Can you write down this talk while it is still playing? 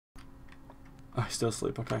Oh, he's still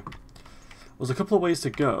asleep. Okay. There's a couple of ways to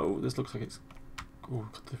go. This looks like it's... Oh,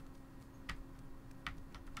 got the...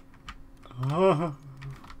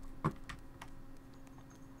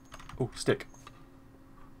 Oh, stick.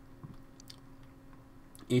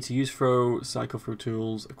 Need to use throw, cycle through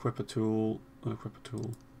tools, equip a tool, unequip a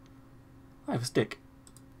tool. I have a stick.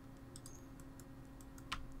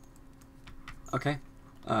 Okay.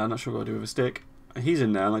 I'm not sure what I'll do with a stick. He's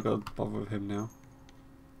in there, I'm not going to bother with him now.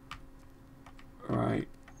 Right.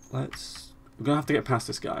 Let's... We're going to have to get past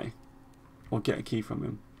this guy. Or get a key from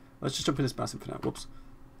him. Let's just jump in this basin for now. Whoops.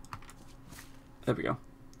 There we go.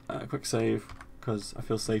 Quick save, because I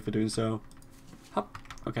feel safer doing so. Hop.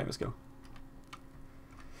 Okay, let's go.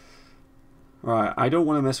 Right, I don't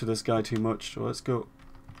want to mess with this guy too much, so let's go.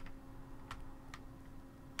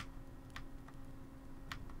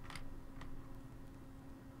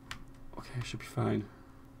 Okay, should be fine.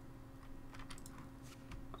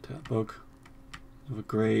 I'll take that bug. Another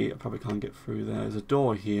grey, I probably can't get through there. There's a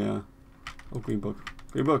door here. Oh, green bug.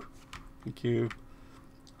 Green bug. Thank you.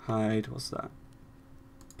 Hide. What's that?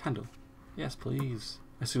 Candle. Yes, please.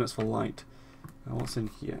 I assume that's for light. What's in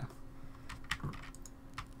here?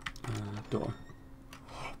 Door.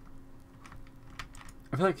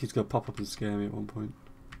 I feel like he's going to pop up and scare me at one point.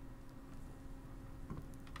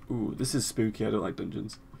 Ooh, this is spooky. I don't like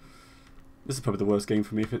dungeons. This is probably the worst game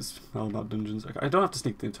for me if it's all about dungeons. I don't have to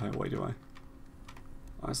sneak the entire way, do I?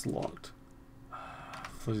 Oh, it's locked.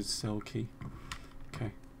 Flooded cell key.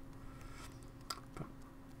 Okay.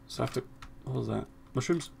 So I have to... What was that?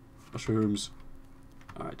 Mushrooms? Mushrooms.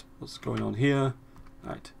 Alright, what's going on here?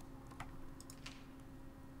 Alright.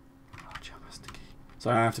 Oh, jam has the key.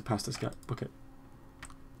 So I have to pass this guy. Book it.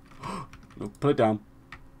 No, put it down.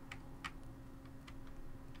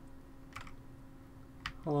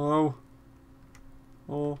 Hello?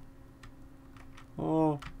 Oh.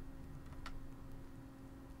 Oh.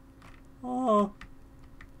 Oh.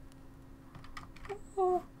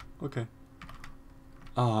 Oh. Okay.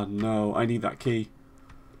 Oh no, I need that key.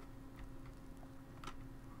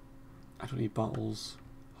 I don't need bottles.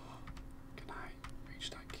 Can I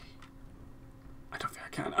reach that key? I don't think I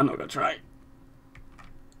can. I'm not gonna try.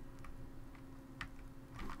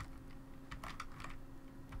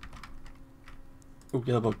 Oh,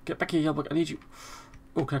 yellow bug. Get back here, yellow bug. I need you.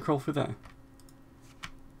 Oh, can I crawl through there?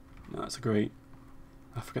 No, that's a great.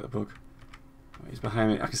 I forget the bug. Oh, he's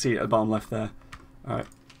behind me. I can see it at the bottom left there. Alright.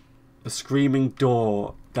 The screaming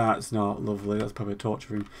door. That's not lovely. That's probably a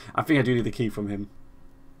torture room. I think I do need the key from him.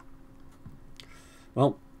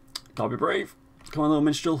 Well, gotta be brave. Come on, little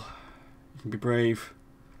minstrel. You can be brave.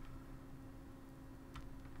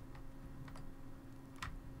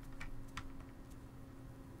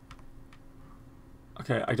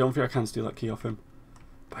 Okay, I don't think I can steal that key off him.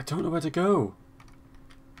 But I don't know where to go.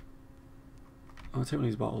 I'll take one of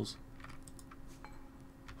these bottles.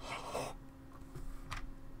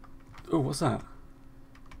 Oh, what's that?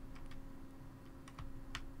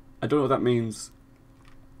 I don't know what that means.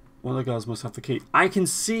 One of the guards must have the key. I can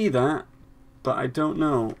see that, but I don't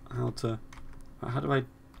know how to... How do I...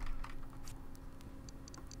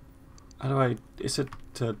 How do I... It said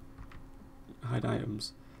to hide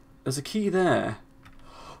items. There's a key there.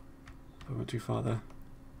 I went too far there.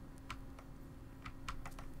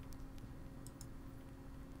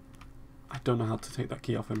 I don't know how to take that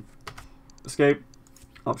key off him. Escape.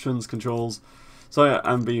 Options, controls. Sorry,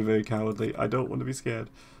 I'm being very cowardly. I don't want to be scared.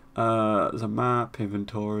 There's a map,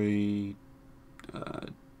 inventory,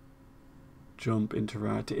 jump,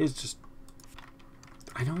 interact. It is just...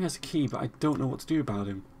 I know he has a key, but I don't know what to do about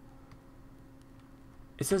him.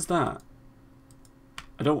 It says that.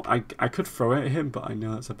 I could throw it at him, but I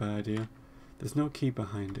know that's a bad idea. There's no key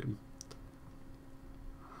behind him.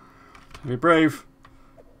 Be brave.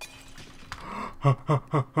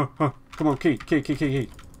 Come on, key.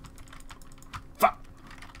 Fuck!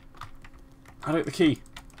 I don't get the key.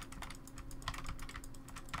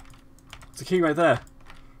 There's a key right there.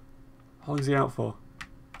 How long is he out for?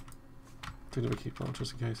 Take another key bottle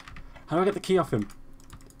just in case. How do I get the key off him?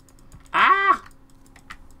 Ah!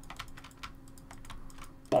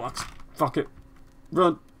 Bollocks. Fuck it.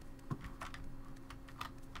 Run.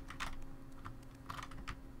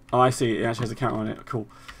 Oh, I see. It actually has a counter on it. Cool.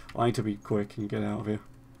 Well, I need to be quick and get out of here.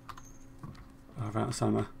 Oh, I've run out of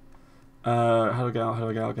stamina. How do I get out? How do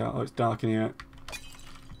I get out? Get out? Oh, it's dark in here.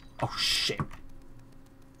 Oh, shit.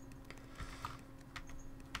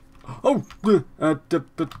 Oh!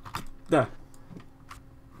 There.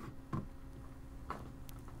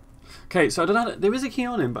 Okay, so I don't know. There is a key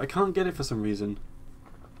on him, but I can't get it for some reason.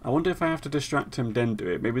 I wonder if I have to distract him, then do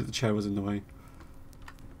it. Maybe the chair was in the way.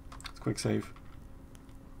 Let's quick save.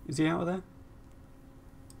 Is he out of there?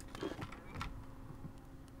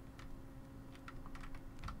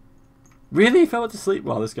 Really? He fell to sleep?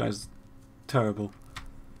 Wow, this guy's terrible.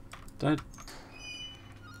 I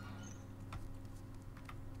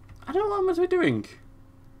don't know what I'm meant to be doing.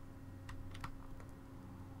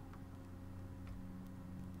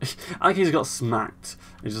 I think he's got smacked.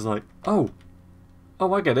 He's just like, oh,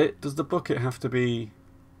 I get it. Does the bucket have to be?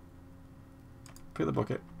 Pick the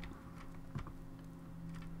bucket.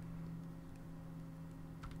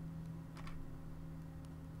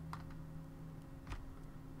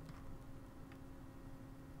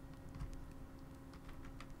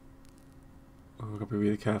 Oh, I've got to be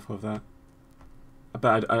really careful of that. I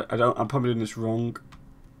bet I don't. I'm probably doing this wrong.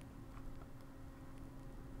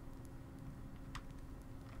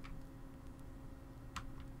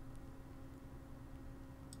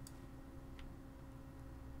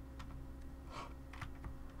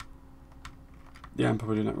 Yeah, I'm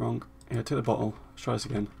probably doing it wrong. Here, take the bottle. Let's try this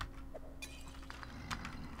again.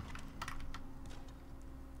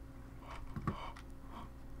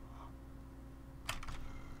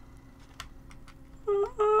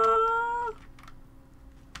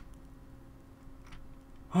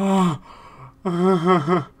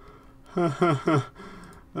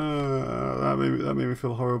 That made me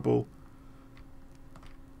feel horrible.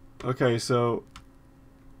 Okay, so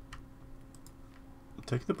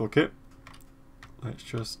take the bucket. Let's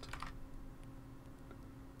just...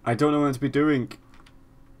 I don't know what I'm to be doing.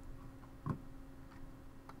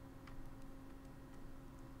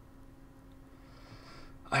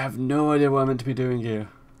 I have no idea what I'm meant to be doing here.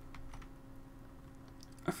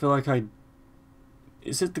 I feel like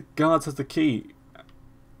Is it the guards has the key?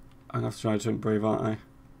 I'm gonna have to try to drink brave, aren't I?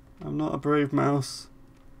 I'm not a brave mouse.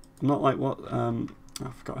 I'm not like what I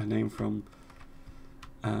forgot her name from.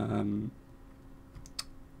 Oh,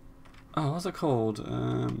 what's it called?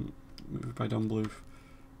 Moved by Don Bluth.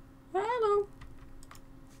 Hello.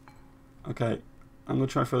 Okay, I'm gonna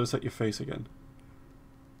try to set your face again.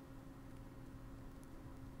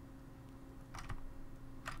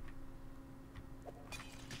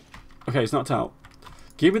 Okay, it's knocked out.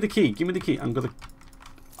 Give me the key. Give me the key. I'm gonna.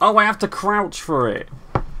 Oh, I have to crouch for it.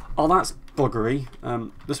 Oh, that's buggery.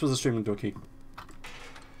 This was a streaming door key.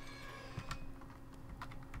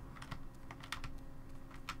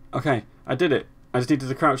 Okay, I did it. I just needed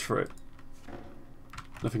to crouch for it.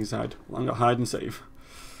 Nothing inside. Well, I'm gonna hide and save.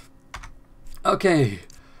 Okay,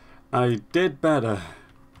 I did better.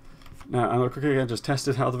 Now I'm gonna quickly again just test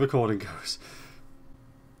it how the recording goes.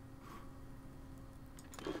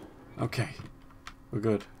 Okay, we're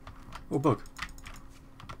good. Oh, bug.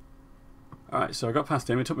 Alright, so I got past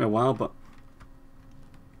him. It took me a while, but...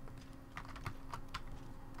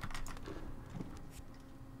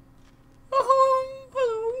 Oh,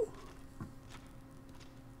 hello.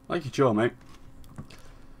 Like your jaw, mate.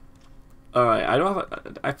 Alright, I don't have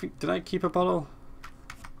a... I think... Did I keep a bottle?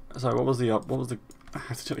 Sorry, what was the... I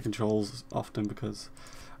have to check the controls often because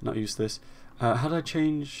I'm not used to this. How did I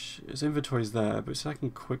change... His inventory's there, but it said I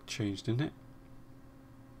can quick change, didn't it?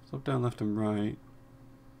 So up, down, left and right.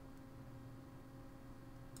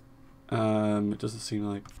 It doesn't seem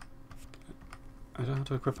like... I don't have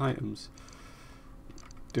to equip items.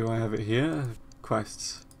 Do I have it here?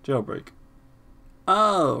 Quests. Jailbreak.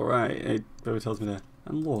 Oh, right. It tells me there.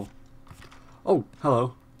 And law. Oh,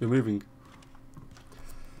 hello. You're moving.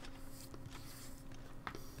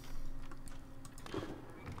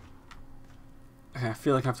 Okay, I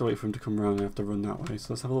feel like I have to wait for him to come around and I have to run that way.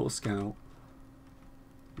 So let's have a little scout.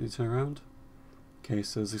 Can you turn around? Okay,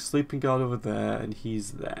 so there's a sleeping guard over there and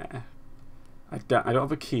he's there. I don't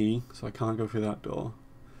have a key, so I can't go through that door.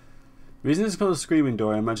 The reason it's called a screaming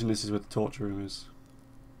door, I imagine this is where the torture room is.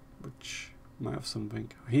 Which might have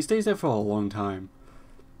something. He stays there for a long time.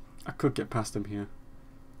 I could get past him here.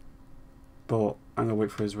 But I'm going to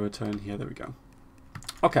wait for his return here. There we go.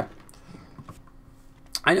 Okay.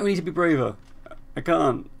 I know we need to be braver. I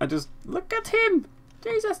can't. I just... Look at him!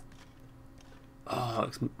 Jesus! Oh, it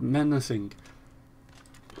looks menacing.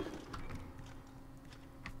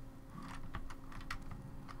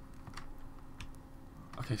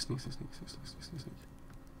 Okay, sneak.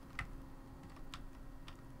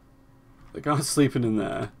 The guy's sleeping in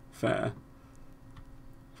there. Fair.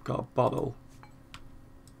 I've got a bottle.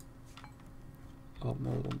 Oh,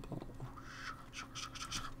 more than one bottle.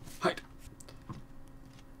 Hide!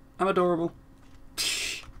 I'm adorable.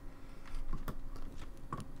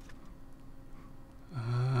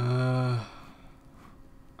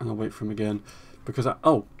 I'm gonna wait for him again. Because I...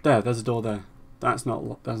 Oh, there's a door there. That's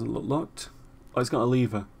not... Doesn't look locked. Oh, it's got a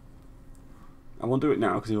lever. I won't do it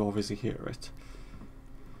now because you'll obviously hear it.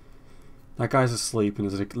 That guy's asleep and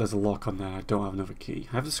there's a lock on there. I don't have another key.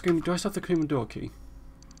 I have the scream. Do I still have the screaming door key?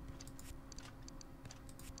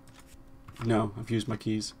 No, I've used my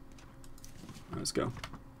keys. Right, let's go.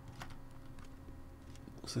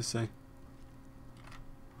 What's this say?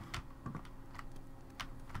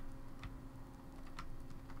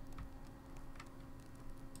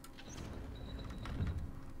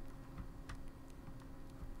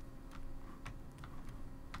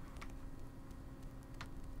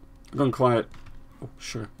 I've gone quiet. Oh,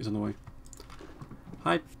 sure, he's on the way.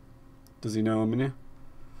 Hi. Does he know I'm in here?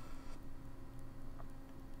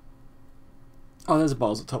 Oh, there's a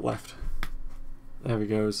bottles at the top left. There he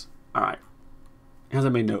goes. Alright. He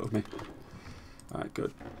hasn't made note of me. Alright,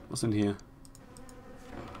 good. What's in here?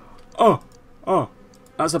 Oh! Oh!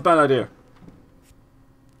 That's a bad idea.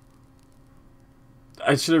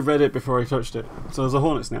 I should have read it before I touched it. So there's a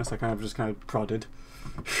hornet's nest I just kind of prodded.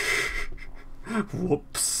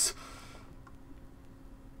 Whoops.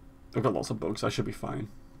 I've got lots of bugs, I should be fine.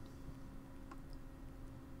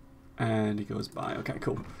 And he goes by. Okay,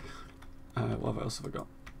 cool. What else have I got?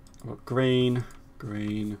 I've got grain.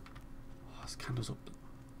 Grain. Oh, there's candles up.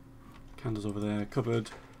 Candles over there.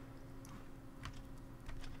 Cupboard.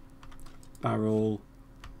 Barrel.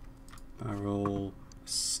 Barrel.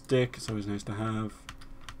 Stick. It's always nice to have.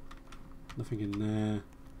 Nothing in there.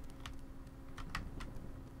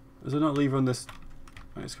 Is there not a lever on this?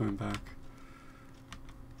 Right, it's coming back.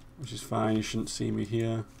 Which is fine, you shouldn't see me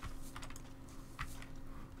here.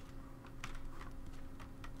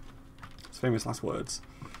 It's famous last words.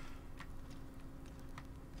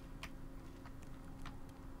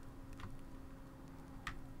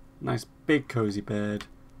 Nice big cozy bed.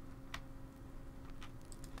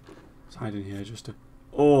 Let's hide in here just to...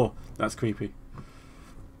 Oh, that's creepy.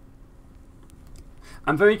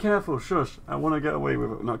 I'm very careful, shush. I want to get away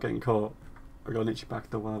with it, not getting caught. I got an itchy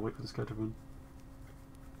back though while I wait for this guy to run.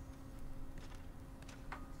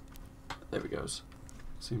 There he goes.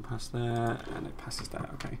 See him pass there, and it passes there.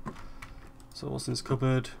 Okay. So what's in this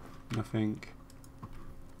cupboard? Nothing.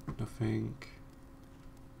 Nothing.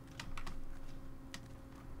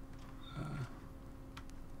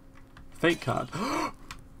 Fake card.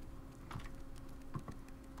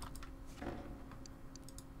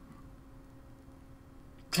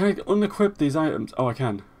 Can I unequip these items? Oh, I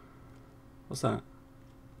can. What's that?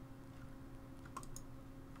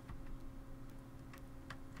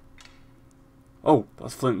 Oh,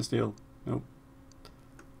 that's flint and steel. Nope.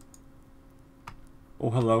 Oh,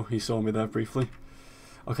 hello. He saw me there briefly.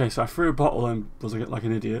 Okay, so I threw a bottle and was like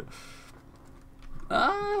an idiot. Look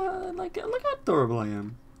how adorable I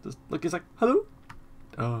am. Just look, it's like, hello.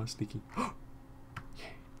 Oh, sneaky. Yeah.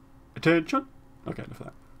 Attention. Okay, enough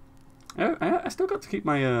of that. I still got to keep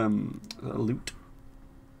my loot.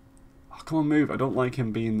 Oh, come on, move. I don't like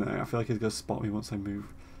him being there. I feel like he's going to spot me once I move.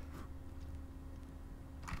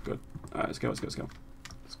 Good. Alright, let's go. Let's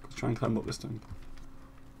try and climb up this thing.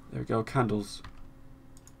 There we go. Candles.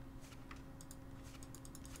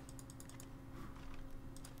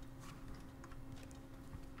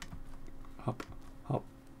 Hop. Hop.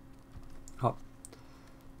 Hop.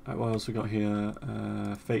 Alright, what else we got here?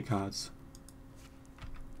 Fake cards.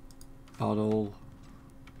 Bottle.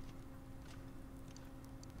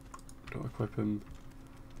 Don't equip him.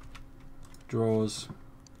 Drawers.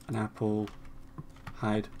 An apple.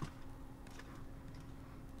 Hide.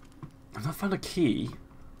 I've not found a key.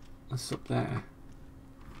 What's up there?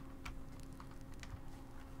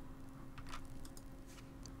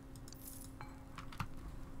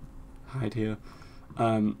 Hide here.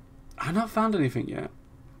 I've not found anything yet.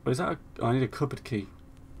 But is that oh, I need a cupboard key.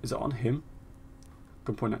 Is it on him?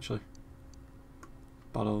 Good point actually.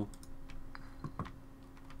 Bottle.